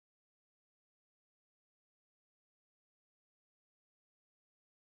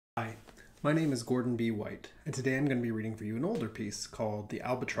My name is Gordon B. White, and today I'm going to be reading for you an older piece called The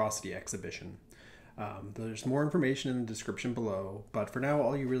Albatrossity Exhibition. There's more information in the description below, but for now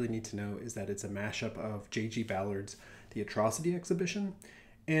all you really need to know is that it's a mashup of J.G. Ballard's The Atrocity Exhibition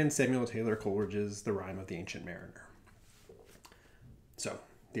and Samuel Taylor Colreidge's The Rime of the Ancient Mariner. So,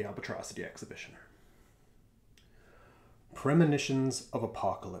 The Albatrossity Exhibition. Premonitions of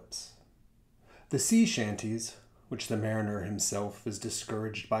Apocalypse. The sea shanties, which the mariner himself is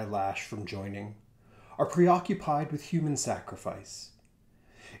discouraged by lash from joining, are preoccupied with human sacrifice.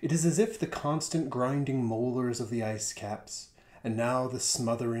 It is as if the constant grinding molars of the ice caps, and now the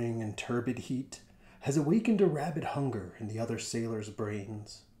smothering and turbid heat, has awakened a rabid hunger in the other sailors'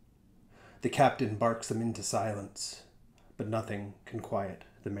 brains. The captain barks them into silence, but nothing can quiet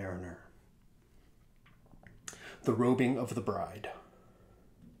the mariner. The robing of the bride.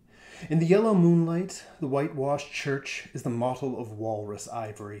 In the yellow moonlight, the whitewashed church is the mottle of walrus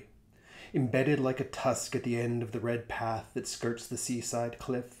ivory, embedded like a tusk at the end of the red path that skirts the seaside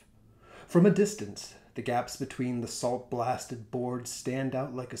cliff. From a distance, the gaps between the salt-blasted boards stand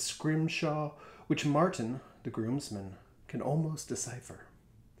out like a scrimshaw which Martin, the groomsman, can almost decipher.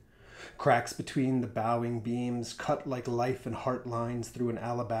 Cracks between the bowing beams cut like life and heart lines through an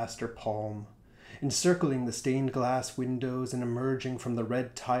alabaster palm, encircling the stained glass windows and emerging from the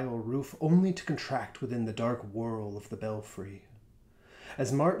red tile roof only to contract within the dark whirl of the belfry.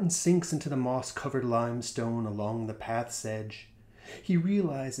 As Martin sinks into the moss-covered limestone along the path's edge, he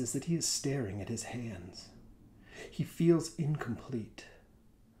realizes that he is staring at his hands. He feels incomplete.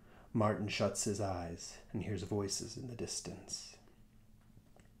 Martin shuts his eyes and hears voices in the distance.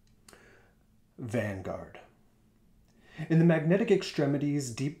 Vanguard. In the magnetic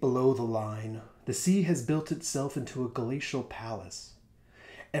extremities deep below the line, the sea has built itself into a glacial palace.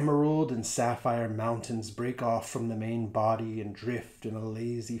 Emerald and sapphire mountains break off from the main body and drift in a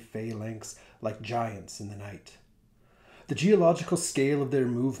lazy phalanx like giants in the night. The geological scale of their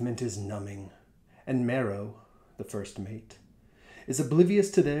movement is numbing, and Merrow, the first mate, is oblivious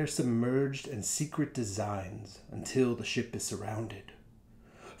to their submerged and secret designs until the ship is surrounded.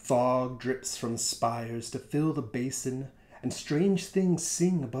 Fog drips from spires to fill the basin, and strange things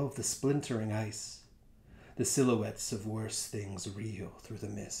sing above the splintering ice. The silhouettes of worse things reel through the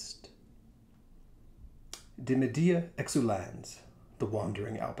mist. De Medea exulans, the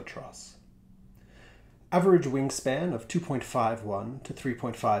wandering albatross. Average wingspan of 2.51 to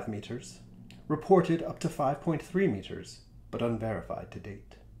 3.5 meters. Reported up to 5.3 meters, but unverified to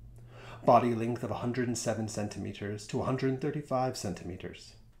date. Body length of 107 centimeters to 135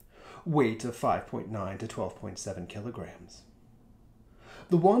 centimeters. Weight of 5.9 to 12.7 kilograms.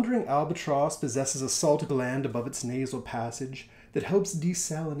 The wandering albatross possesses a salt gland above its nasal passage that helps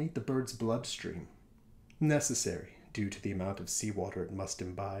desalinate the bird's bloodstream, necessary due to the amount of seawater it must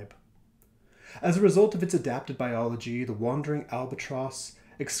imbibe. As a result of its adapted biology, the wandering albatross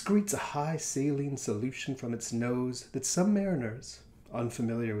excretes a high saline solution from its nose that some mariners,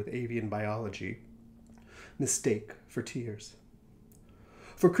 unfamiliar with avian biology, mistake for tears.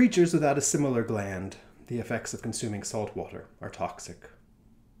 For creatures without a similar gland, the effects of consuming salt water are toxic.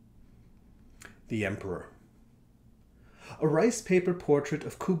 The Emperor. A rice paper portrait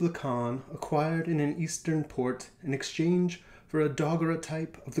of Kublai Khan acquired in an eastern port in exchange for a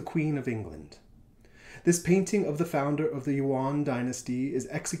daguerreotype of the Queen of England. This painting of the founder of the Yuan dynasty is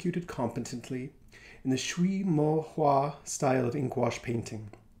executed competently in the Shui Mo Hua style of inkwash painting.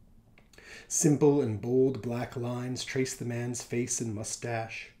 Simple and bold black lines trace the man's face and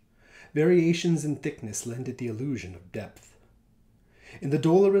mustache. Variations in thickness lend it the illusion of depth. In the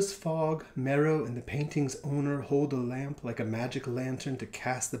dolorous fog, Merrow and the painting's owner hold a lamp like a magic lantern to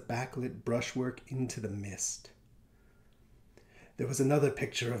cast the backlit brushwork into the mist. There was another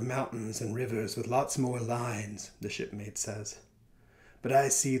picture of mountains and rivers with lots more lines, the shipmate says. But I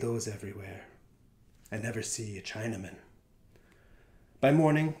see those everywhere. I never see a Chinaman. By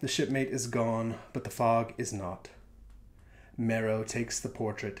morning, the shipmate is gone, but the fog is not. Merrow takes the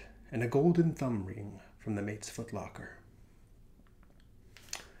portrait and a golden thumb ring from the mate's footlocker.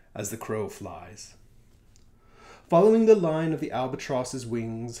 As the crow flies. Following the line of the albatross's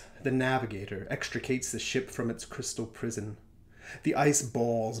wings, the navigator extricates the ship from its crystal prison. The ice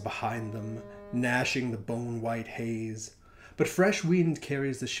balls behind them, gnashing the bone-white haze, but fresh wind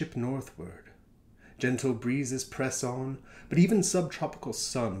carries the ship northward. Gentle breezes press on, but even subtropical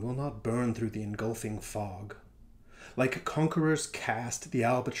sun will not burn through the engulfing fog. Like a conqueror's cast, the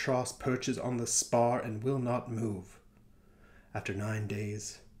albatross perches on the spar and will not move. After 9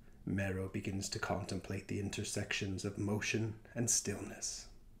 days, Merrow begins to contemplate the intersections of motion and stillness.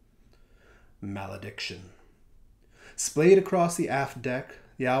 Malediction. Splayed across the aft deck,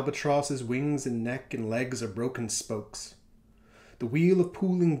 The albatross's wings and neck and legs are broken spokes. The wheel of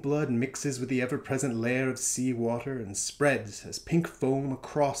pooling blood mixes with the ever-present layer of sea water and spreads as pink foam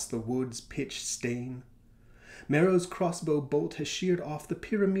across the wood's pitched stain. Merrow's crossbow bolt has sheared off the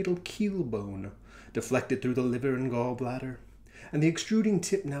pyramidal keel bone, deflected through the liver and gallbladder, and the extruding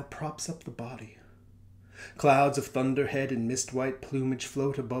tip now props up the body. Clouds of thunderhead and mist-white plumage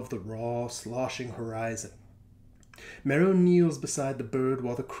float above the raw, sloshing horizon. Merrow kneels beside the bird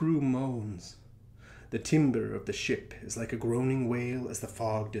while the crew moans. The timber of the ship is like a groaning wail as the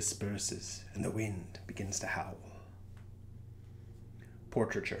fog disperses and the wind begins to howl.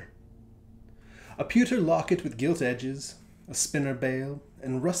 Portraiture. A pewter locket with gilt edges, a spinner bale,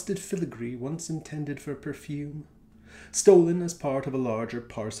 and rusted filigree once intended for perfume, stolen as part of a larger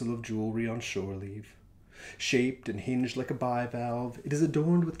parcel of jewelry on shore leave. Shaped and hinged like a bivalve, it is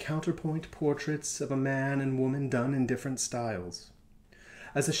adorned with counterpoint portraits of a man and woman done in different styles.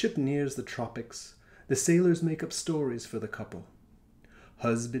 As the ship nears the tropics, the sailors make up stories for the couple.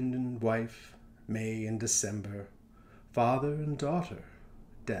 Husband and wife, May and December, father and daughter,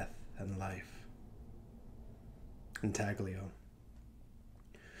 death and life. Intaglio.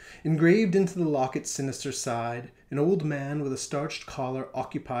 Engraved into the locket's sinister side, an old man with a starched collar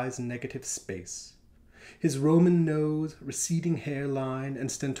occupies negative space. His Roman nose, receding hairline,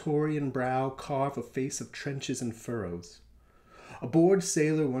 and stentorian brow carve a face of trenches and furrows. A bored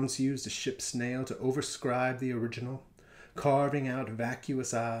sailor once used a ship's snail to overscribe the original, carving out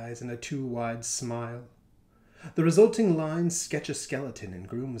vacuous eyes and a too-wide smile. The resulting lines sketch a skeleton in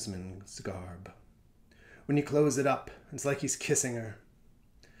groomsman's garb. When you close it up, it's like he's kissing her.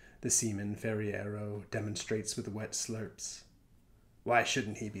 The seaman Ferriero demonstrates with wet slurps. Why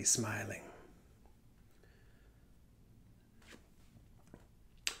shouldn't he be smiling?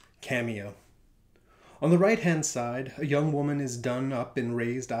 Cameo. On the right-hand side, a young woman is done up in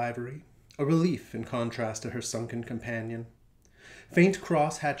raised ivory, a relief in contrast to her sunken companion. Faint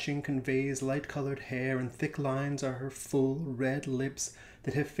cross-hatching conveys light-colored hair, and thick lines are her full, red lips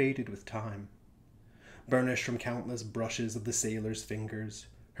that have faded with time. Burnished from countless brushes of the sailor's fingers,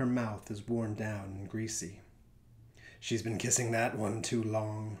 her mouth is worn down and greasy. She's been kissing that one too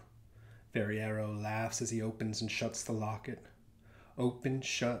long. Ferriero laughs as he opens and shuts the locket. Open,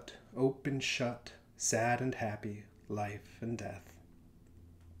 shut, sad and happy, life and death.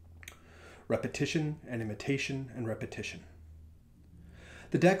 Repetition and imitation and repetition.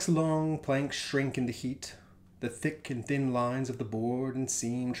 The deck's long planks shrink into heat. The thick and thin lines of the board and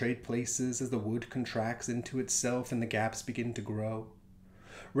seam trade places as the wood contracts into itself and the gaps begin to grow.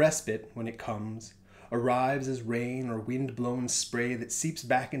 Respite, when it comes, arrives as rain or wind-blown spray that seeps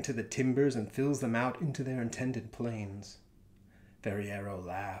back into the timbers and fills them out into their intended planes. Ferriero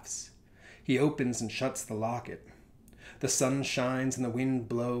laughs. He opens and shuts the locket. The sun shines and the wind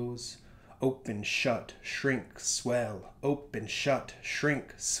blows. Open, shut, shrink, swell. Open, shut,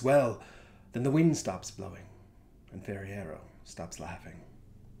 shrink, swell. Then the wind stops blowing, and Ferriero stops laughing.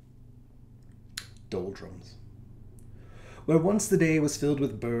 Doldrums. Where once the day was filled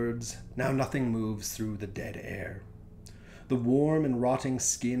with birds, now nothing moves through the dead air. The warm and rotting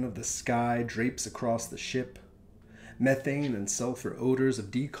skin of the sky drapes across the ship. Methane and sulfur odors of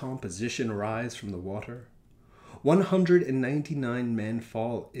decomposition rise from the water. 199 men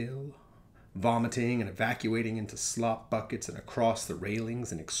fall ill, vomiting and evacuating into slop buckets and across the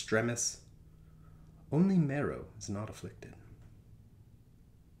railings in extremis. Only Merrow is not afflicted.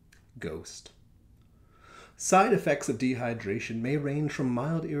 Ghost. Side effects of dehydration may range from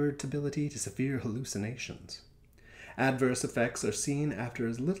mild irritability to severe hallucinations. Adverse effects are seen after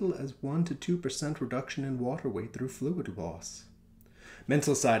as little as 1 to 2% reduction in water weight through fluid loss.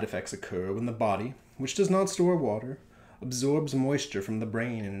 Mental side effects occur when the body, which does not store water, absorbs moisture from the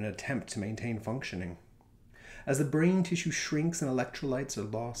brain in an attempt to maintain functioning. As the brain tissue shrinks and electrolytes are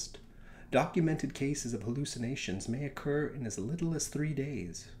lost, documented cases of hallucinations may occur in as little as 3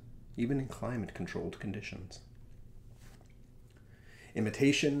 days, even in climate-controlled conditions.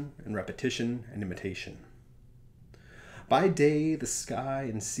 Imitation and repetition and imitation. By day, the sky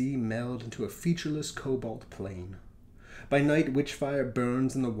and sea meld into a featureless cobalt plain. By night, witchfire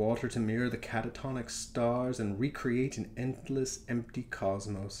burns in the water to mirror the catatonic stars and recreate an endless, empty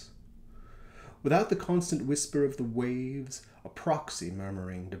cosmos. Without the constant whisper of the waves, a proxy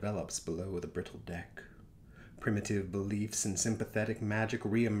murmuring develops below the brittle deck. Primitive beliefs and sympathetic magic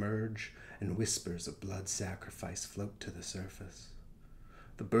re-emerge, and whispers of blood sacrifice float to the surface.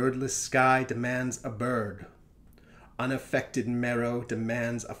 The birdless sky demands a bird. Unaffected Merrow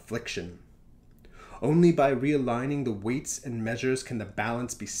demands affliction. Only by realigning the weights and measures can the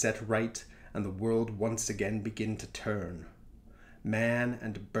balance be set right and the world once again begin to turn. man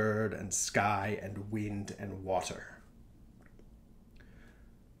and bird and sky and wind and water.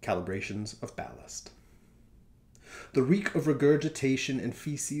 Calibrations of ballast. The reek of regurgitation and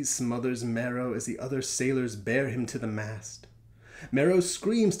feces smothers Merrow as the other sailors bear him to the mast. Merrow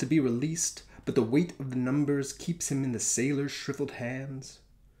screams to be released, but the weight of the numbers keeps him in the sailors' shriveled hands.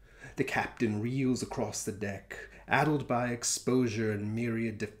 The captain reels across the deck, addled by exposure and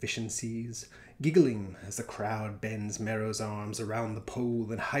myriad deficiencies, giggling as the crowd bends Merrow's arms around the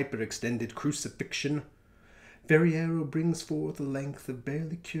pole in hyper-extended crucifixion. Ferriero brings forth a length of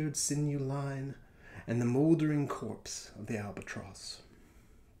barely cured sinew line and the mouldering corpse of the albatross.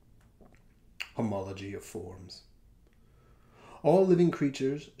 Homology of forms. All living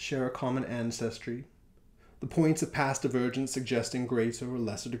creatures share a common ancestry, the points of past divergence suggesting greater or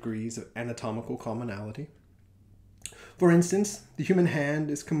lesser degrees of anatomical commonality. For instance, the human hand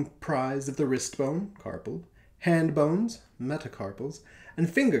is comprised of the wrist bone, carpal, hand bones, metacarpals, and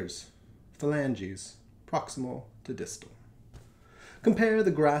fingers, phalanges, proximal to distal. Compare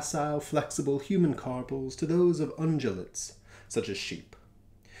the gracile, flexible human carpals to those of ungulates, such as sheep.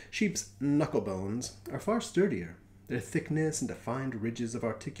 Sheep's knuckle bones are far sturdier, their thickness and defined ridges of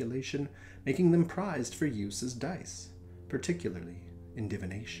articulation making them prized for use as dice, particularly in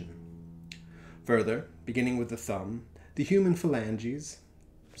divination. Further, beginning with the thumb, the human phalanges,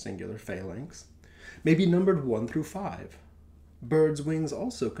 singular phalanx, may be numbered 1 through 5. Birds' wings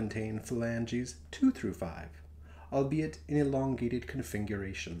also contain phalanges 2 through 5, albeit in elongated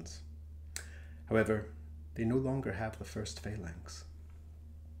configurations. However, they no longer have the first phalanx.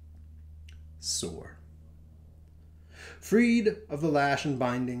 Soar. Freed of the lash and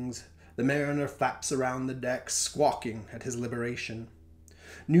bindings, the mariner flaps around the deck, squawking at his liberation.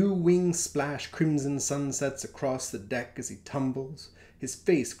 New wings splash crimson sunsets across the deck as he tumbles, his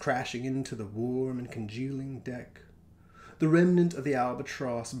face crashing into the warm and congealing deck. The remnant of the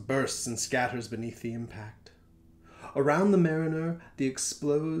albatross bursts and scatters beneath the impact. Around the mariner, the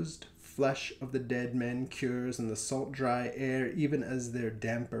exposed flesh of the dead men cures in the salt dry air even as their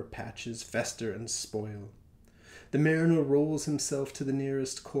damper patches fester and spoil. The mariner rolls himself to the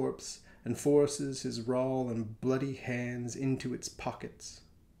nearest corpse and forces his raw and bloody hands into its pockets.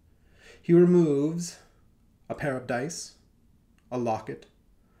 He removes a pair of dice, a locket,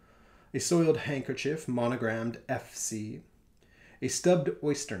 a soiled handkerchief monogrammed FC, a stubbed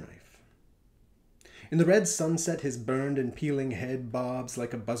oyster knife. In the red sunset, his burned and peeling head bobs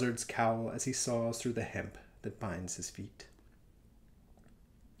like a buzzard's cowl as he saws through the hemp that binds his feet.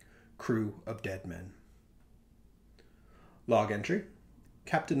 Crew of dead men. Log entry.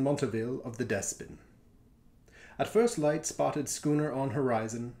 Captain Monteville of the Despin. At first light spotted schooner on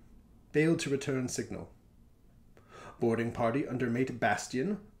horizon. Failed to return signal. Boarding party under mate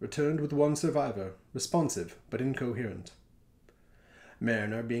Bastian returned with 1 survivor, responsive but incoherent.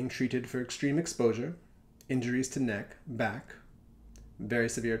 Mariner being treated for extreme exposure, injuries to neck, back, very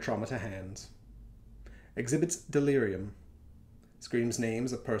severe trauma to hands. Exhibits delirium. Screams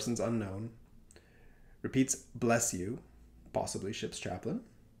names of persons unknown. Repeats bless you, possibly ship's chaplain.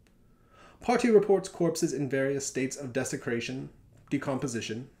 Party reports corpses in various states of desecration,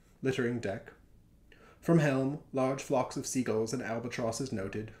 decomposition, littering deck. From helm, large flocks of seagulls and albatrosses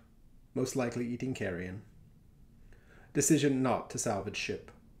noted, most likely eating carrion. Decision not to salvage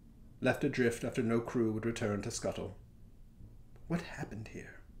ship. Left adrift after no crew would return to scuttle. What happened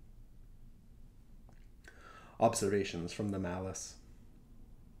here? Observations from the malice.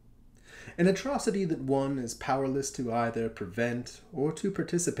 An atrocity that one is powerless to either prevent or to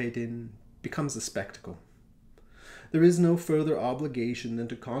participate in becomes a spectacle. There is no further obligation than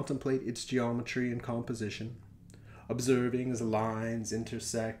to contemplate its geometry and composition, observing as lines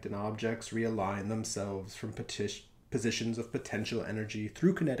intersect and objects realign themselves from positions of potential energy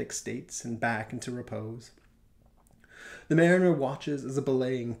through kinetic states and back into repose. The mariner watches as a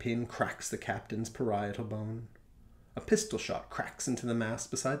belaying pin cracks the captain's parietal bone. A pistol shot cracks into the mast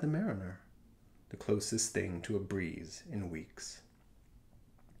beside the mariner, the closest thing to a breeze in weeks.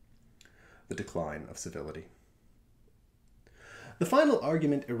 The decline of civility. The final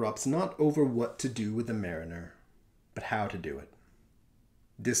argument erupts not over what to do with the mariner, but how to do it.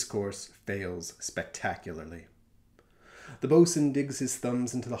 Discourse fails spectacularly. The boatswain digs his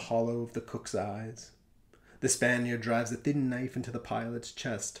thumbs into the hollow of the cook's eyes. The Spaniard drives a thin knife into the pilot's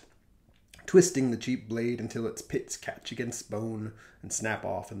chest, twisting the cheap blade until its pits catch against bone and snap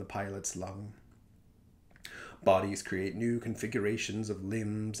off in the pilot's lung. Bodies create new configurations of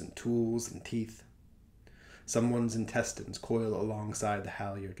limbs and tools and teeth. Someone's intestines coil alongside the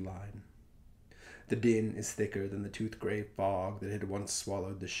halyard line. The din is thicker than the tooth-gray fog that had once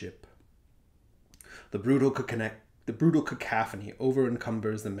swallowed the ship. The The brutal cacophony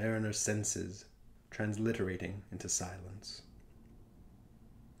over-encumbers the mariner's senses, transliterating into silence.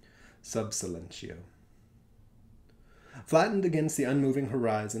 Sub silentio. Flattened against the unmoving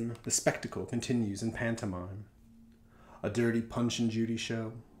horizon, the spectacle continues in pantomime. A dirty Punch and Judy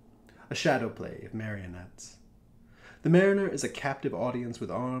show, a shadow play of marionettes. The mariner is a captive audience with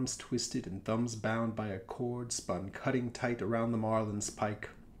arms twisted and thumbs bound by a cord spun cutting tight around the marlin's pike.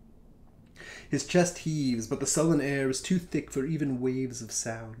 His chest heaves, but the sullen air is too thick for even waves of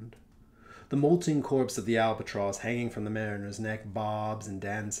sound. The molting corpse of the albatross hanging from the mariner's neck bobs and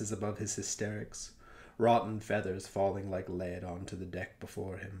dances above his hysterics, rotten feathers falling like lead onto the deck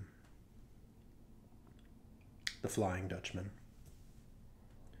before him. The Flying Dutchman.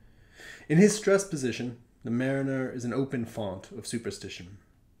 In his stressed position, the mariner is an open font of superstition.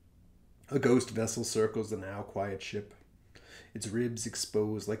 A ghost vessel circles the now quiet ship, its ribs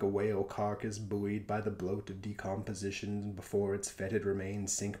exposed like a whale carcass buoyed by the bloat of decomposition before its fetid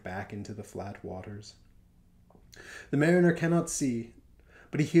remains sink back into the flat waters. The mariner cannot see,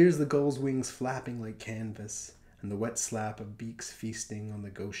 but he hears the gull's wings flapping like canvas and the wet slap of beaks feasting on the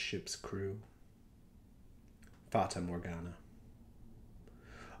ghost ship's crew. Fata Morgana.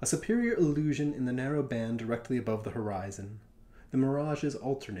 A superior illusion in the narrow band directly above the horizon, the mirages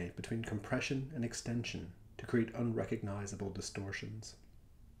alternate between compression and extension to create unrecognizable distortions.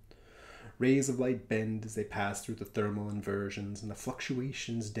 Rays of light bend as they pass through the thermal inversions, and the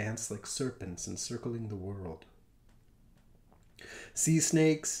fluctuations dance like serpents encircling the world. Sea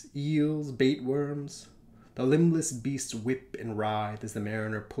snakes, eels, bait worms, the limbless beasts whip and writhe as the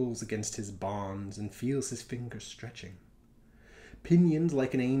mariner pulls against his bonds and feels his fingers stretching. Pinioned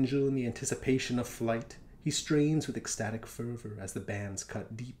like an angel in the anticipation of flight, he strains with ecstatic fervor as the bands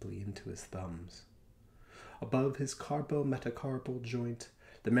cut deeply into his thumbs. Above his carpo-metacarpal joint,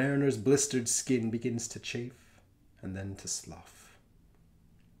 the mariner's blistered skin begins to chafe and then to slough.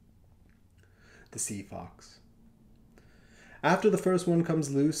 The Sea Fox. After the first one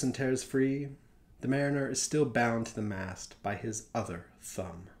comes loose and tears free, the mariner is still bound to the mast by his other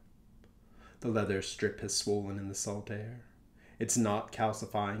thumb. The leather strip has swollen in the salt air, its knot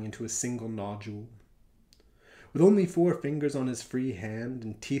calcifying into a single nodule. With only 4 fingers on his free hand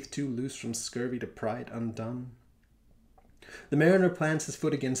and teeth too loose from scurvy to pry it undone, the mariner plants his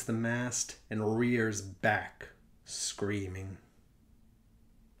foot against the mast and rears back, screaming.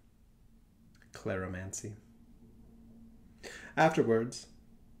 Cleromancy. Afterwards,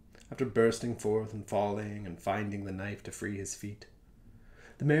 after bursting forth and falling and finding the knife to free his feet,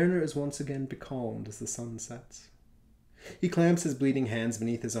 the mariner is once again becalmed as the sun sets. He clamps his bleeding hands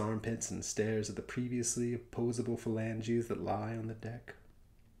beneath his armpits and stares at the previously opposable phalanges that lie on the deck.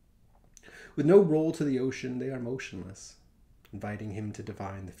 With no roll to the ocean, they are motionless, inviting him to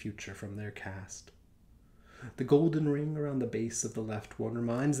divine the future from their cast. The golden ring around the base of the left one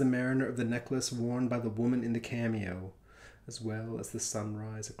reminds the mariner of the necklace worn by the woman in the cameo, as well as the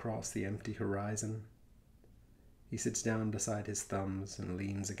sunrise across the empty horizon. He sits down beside his thumbs and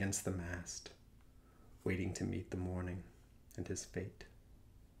leans against the mast, waiting to meet the morning and his fate.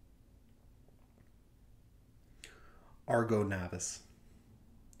 Argo Navis.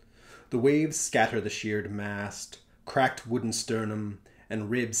 The waves scatter the sheared mast, cracked wooden sternum, and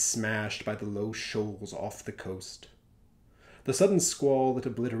ribs smashed by the low shoals off the coast. The sudden squall that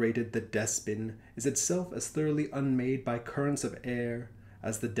obliterated the Despin is itself as thoroughly unmade by currents of air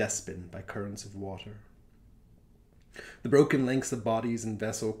as the Despin by currents of water. The broken lengths of bodies and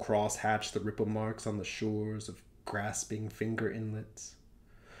vessel cross-hatch the ripple marks on the shores of grasping finger inlets.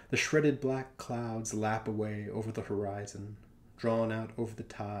 The shredded black clouds lap away over the horizon, drawn out over the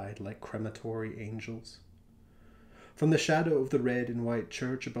tide like crematory angels. From the shadow of the red and white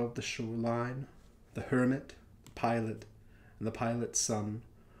church above the shoreline, the hermit, the pilot, and the pilot's son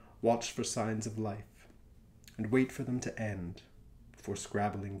watch for signs of life, and wait for them to end before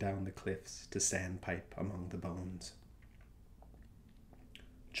scrabbling down the cliffs to sandpipe among the bones.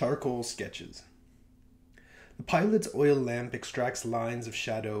 Charcoal sketches. The pilot's oil lamp extracts lines of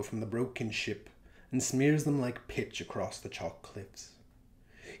shadow from the broken ship and smears them like pitch across the chalk cliffs.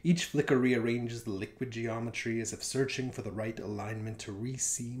 Each flicker rearranges the liquid geometry as if searching for the right alignment to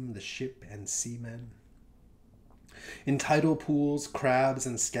reseam the ship and seamen. In tidal pools, crabs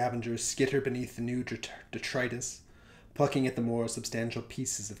and scavengers skitter beneath the new detritus, plucking at the more substantial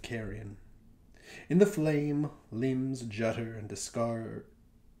pieces of carrion. In the flame, limbs judder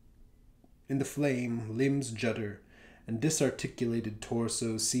and disarticulated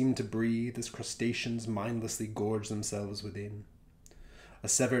torsos seem to breathe as crustaceans mindlessly gorge themselves within. A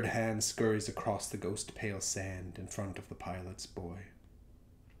severed hand scurries across the ghost-pale sand in front of the pilot's boy.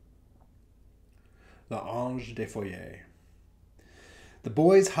 The Ange des Foyers. The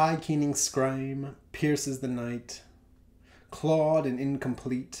boy's high-keening scream pierces the night. Clawed and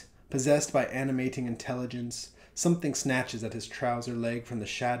incomplete, possessed by animating intelligence, something snatches at his trouser leg from the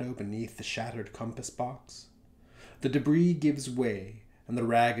shadow beneath the shattered compass box. The debris gives way, and the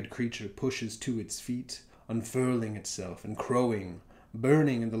ragged creature pushes to its feet, unfurling itself and crowing,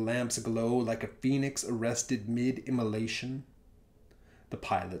 burning in the lamp's glow like a phoenix arrested mid-immolation. The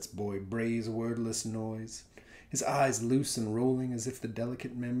pilot's boy brays wordless noise, his eyes loose and rolling as if the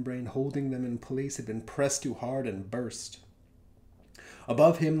delicate membrane holding them in place had been pressed too hard and burst.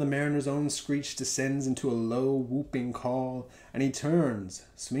 Above him the mariner's own screech descends into a low, whooping call, and he turns,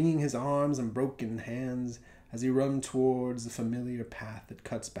 swinging his arms and broken hands as he runs towards the familiar path that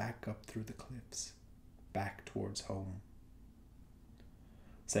cuts back up through the cliffs, back towards home.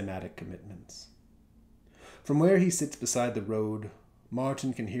 Cymatic commitments. From where he sits beside the road,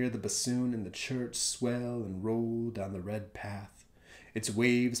 Martin can hear the bassoon in the church swell and roll down the red path, its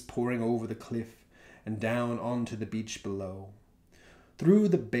waves pouring over the cliff and down onto the beach below. Through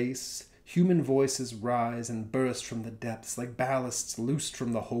the bass, human voices rise and burst from the depths like ballasts loosed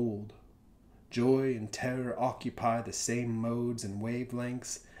from the hold. Joy and terror occupy the same modes and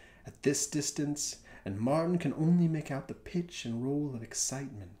wavelengths at this distance, and Martin can only make out the pitch and roll of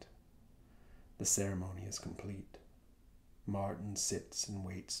excitement. The ceremony is complete. Martin sits and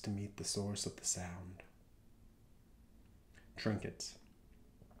waits to meet the source of the sound. Trinkets.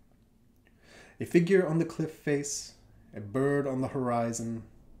 A figure on the cliff face, a bird on the horizon,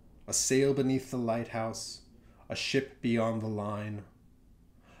 a sail beneath the lighthouse, a ship beyond the line,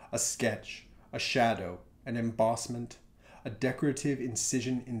 a sketch, a shadow, an embossment, a decorative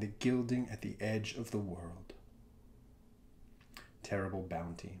incision in the gilding at the edge of the world. Terrible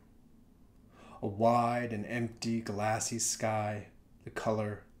bounty. A wide and empty glassy sky, the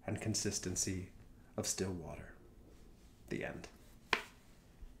color and consistency of still water. The end.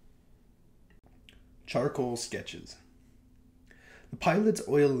 Charcoal sketches. The pilot's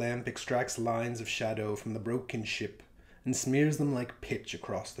oil lamp extracts lines of shadow from the broken ship and smears them like pitch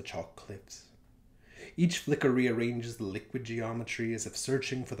across the chalk cliffs. Each flicker rearranges the liquid geometry as if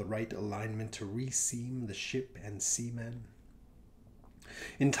searching for the right alignment to reseam the ship and seamen.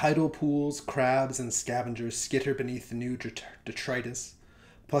 In tidal pools, crabs and scavengers skitter beneath the new detritus,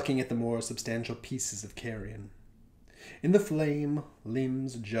 plucking at the more substantial pieces of carrion. In the flame,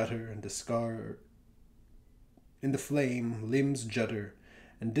 limbs jutter and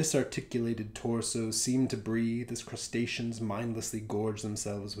disarticulated torsos seem to breathe as crustaceans mindlessly gorge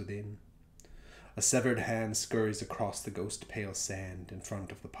themselves within. A severed hand scurries across the ghost-pale sand in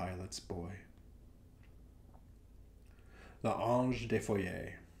front of the pilot's boy. The Ange des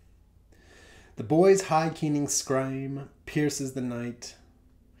Foyers. The boy's high-keening scream pierces the night.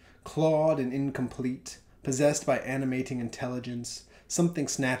 Clawed and incomplete, possessed by animating intelligence, something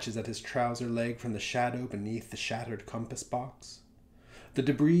snatches at his trouser leg from the shadow beneath the shattered compass box. The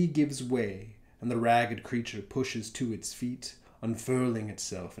debris gives way, and the ragged creature pushes to its feet, unfurling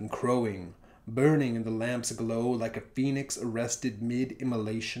itself and crowing, burning in the lamp's glow like a phoenix arrested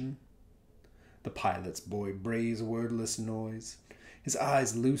mid-immolation. The pilot's boy brays wordless noise, his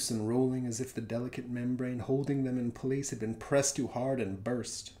eyes loose and rolling as if the delicate membrane holding them in place had been pressed too hard and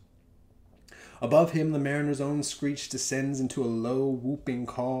burst. Above him the mariner's own screech descends into a low, whooping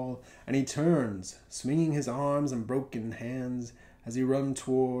call, and he turns, swinging his arms and broken hands as he runs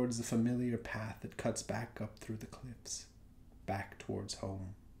towards the familiar path that cuts back up through the cliffs, back towards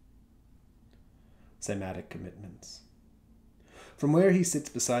home. Cymatic commitments. From where he sits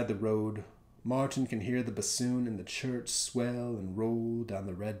beside the road, Martin can hear the bassoon in the church swell and roll down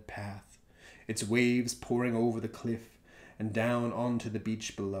the red path, its waves pouring over the cliff and down onto the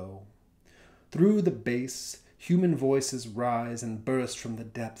beach below. Through the bass, human voices rise and burst from the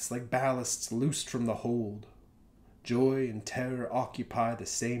depths like ballasts loosed from the hold. Joy and terror occupy the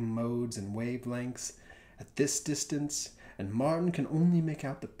same modes and wavelengths at this distance, and Martin can only make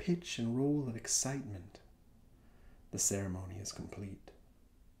out the pitch and roll of excitement. The ceremony is complete.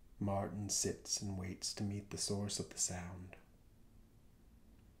 Martin sits and waits to meet the source of the sound.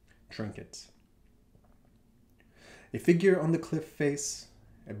 Trinkets. A figure on the cliff face,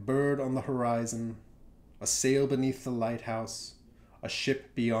 a bird on the horizon, a sail beneath the lighthouse, a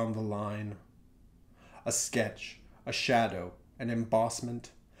ship beyond the line, a sketch, a shadow, an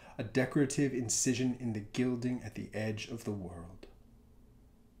embossment, a decorative incision in the gilding at the edge of the world.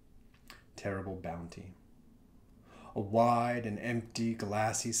 Terrible bounty. A wide and empty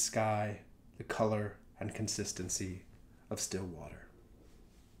glassy sky, the color and consistency of still water.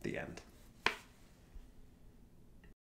 The end.